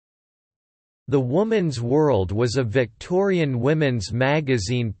The Woman's World was a Victorian women's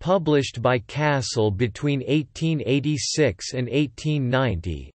magazine published by Castle between 1886 and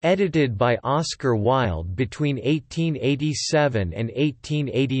 1890, edited by Oscar Wilde between 1887 and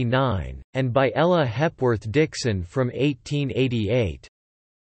 1889, and by Ella Hepworth Dixon from 1888.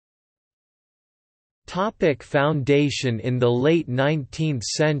 Foundation. In the late 19th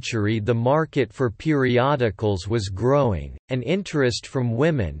century, the market for periodicals was growing, and interest from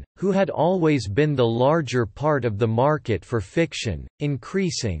women, who had always been the larger part of the market for fiction,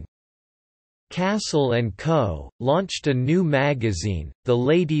 increasing. Castle & Co. launched a new magazine, The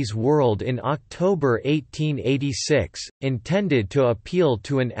Ladies' World, in October 1886, intended to appeal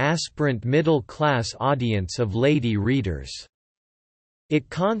to an aspirant middle-class audience of lady readers. It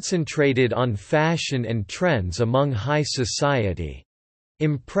concentrated on fashion and trends among high society.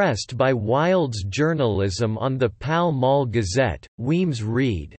 Impressed by Wilde's journalism on the Pall Mall Gazette, Weems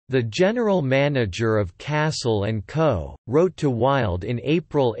Reid, the general manager of Castle & Co., wrote to Wilde in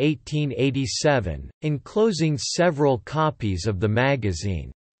April 1887, enclosing several copies of the magazine.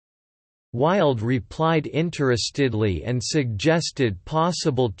 Wilde replied interestedly and suggested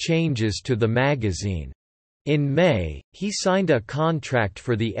possible changes to the magazine. In May, he signed a contract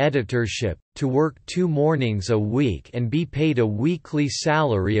for the editorship, to work 2 mornings a week and be paid a weekly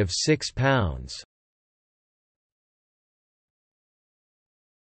salary of £6.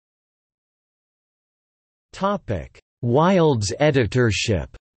 Wilde's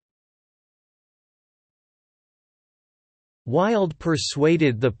editorship. Wilde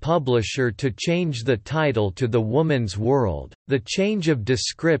persuaded the publisher to change the title to The Woman's World. The change of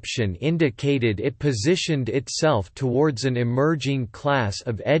description indicated it positioned itself towards an emerging class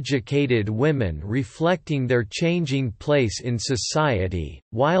of educated women reflecting their changing place in society.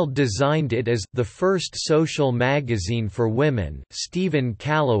 Wilde designed it as the first social magazine for women. Stephen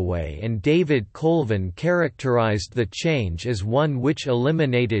Calloway and David Colvin characterized the change as one which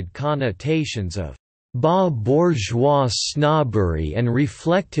eliminated connotations of bas bourgeois snobbery and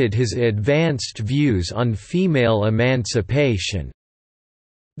reflected his advanced views on female emancipation.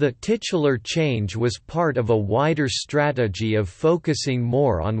 The titular change was part of a wider strategy of focusing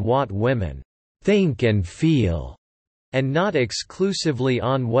more on what women think and feel, and not exclusively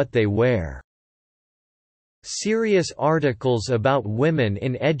on what they wear. Serious articles about women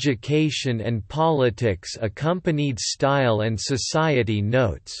in education and politics accompanied style and society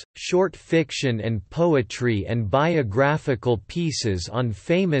notes, short fiction and poetry and biographical pieces on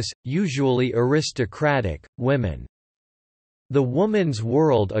famous, usually aristocratic, women. The Woman's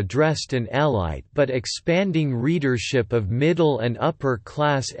World addressed an elite but expanding readership of middle and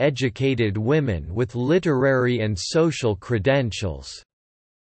upper-class educated women with literary and social credentials.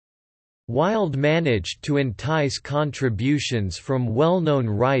 Wilde managed to entice contributions from well-known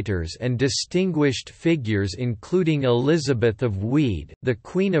writers and distinguished figures including Elizabeth of Wied, the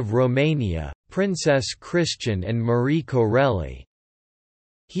Queen of Romania, Princess Christian and Marie Corelli.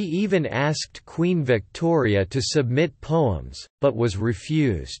 He even asked Queen Victoria to submit poems, but was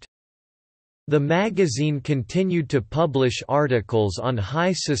refused. The magazine continued to publish articles on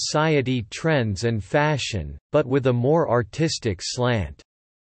high society trends and fashion, but with a more artistic slant.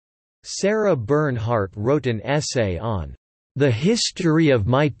 Sarah Bernhardt wrote an essay on "The History of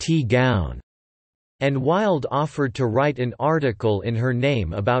My Tea Gown", and Wilde offered to write an article in her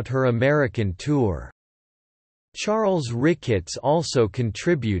name about her American tour. Charles Ricketts also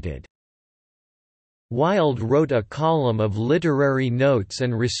contributed. Wilde wrote a column of literary notes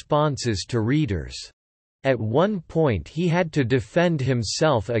and responses to readers. At one point he had to defend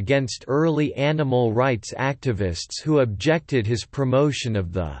himself against early animal rights activists who objected his promotion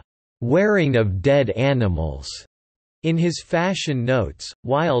of the wearing of dead animals. In his fashion notes,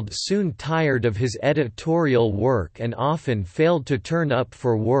 Wilde soon tired of his editorial work and often failed to turn up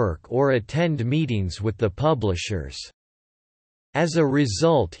for work or attend meetings with the publishers. As a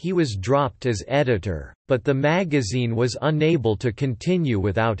result, he was dropped as editor, but the magazine was unable to continue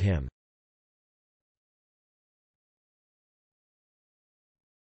without him.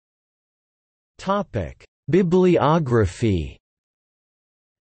 Bibliography.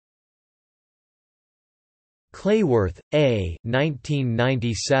 Clayworth, A.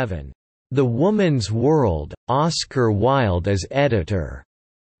 1997. The Woman's World, Oscar Wilde as editor.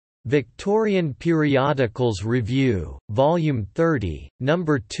 Victorian Periodicals Review, Volume 30, No.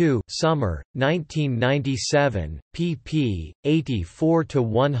 2, Summer, 1997, pp.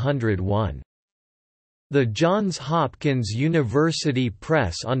 84–101. The Johns Hopkins University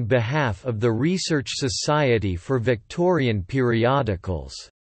Press on behalf of the Research Society for Victorian Periodicals.